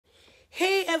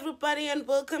Hey everybody, and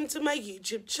welcome to my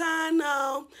YouTube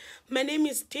channel. My name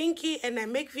is Dinky and I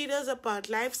make videos about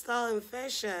lifestyle and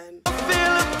fashion. I feel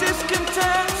of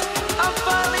discontent, I'm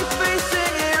finally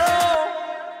facing it all,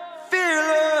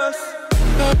 fearless.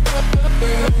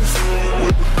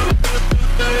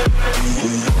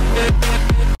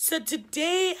 So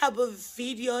today I will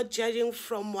video judging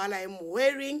from what I'm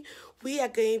wearing. We are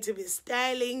going to be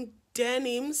styling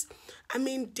denims.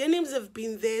 Denims have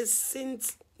been there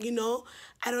since,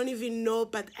 I don't even know,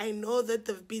 but I know that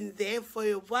they've been there for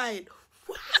a while.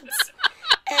 What?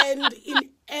 And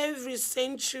in every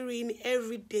century, in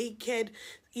every decade,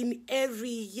 in every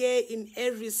year, in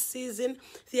every season,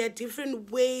 there are different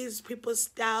ways people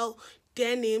style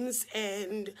denims,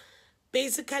 and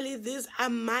basically these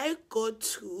are my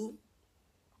go-to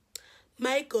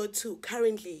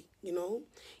currently.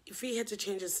 If we had to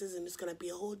change a season, it's gonna be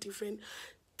a whole different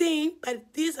thing,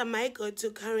 but these are my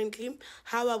go-to currently,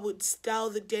 how I would style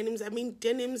the denims.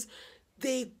 Denims,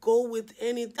 they go with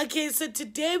anything. Okay, so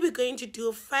today we're going to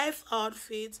do 5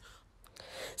 outfits.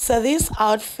 So this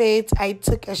outfit, I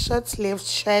took a short sleeved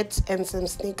shirt and some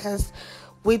sneakers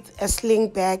with a sling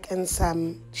bag and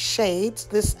some shades.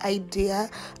 This idea,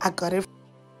 I got it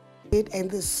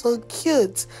and it's so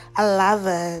cute. I love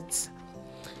it.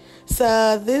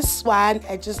 So this one,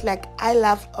 I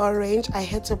love orange. I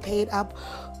had to pay it up.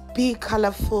 Big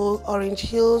colorful orange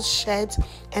heels, shirt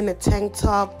and a tank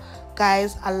top.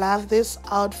 Guys, I love this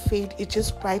outfit. It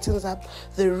just brightens up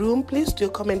the room. Please do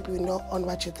comment below on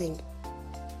what you think.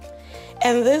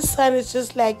 And this one is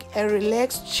just like a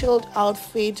relaxed, chilled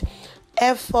outfit.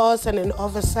 Air Force and an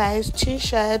oversized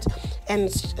t-shirt and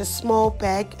a small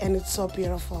bag, and it's so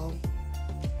beautiful.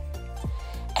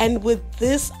 And with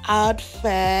this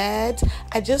outfit,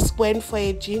 I just went for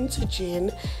a jean to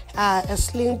jean, a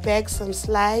sling bag, some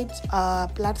slides,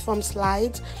 platform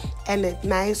slides, and a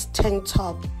nice tank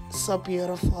top. So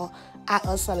beautiful. I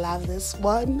also love this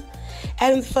one.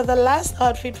 And for the last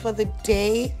outfit for the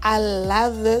day, I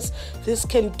love this. This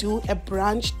can do a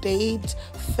brunch date,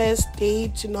 first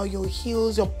date, your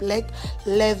heels, your black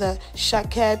leather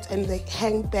jacket, and the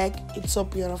handbag. It's so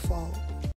beautiful.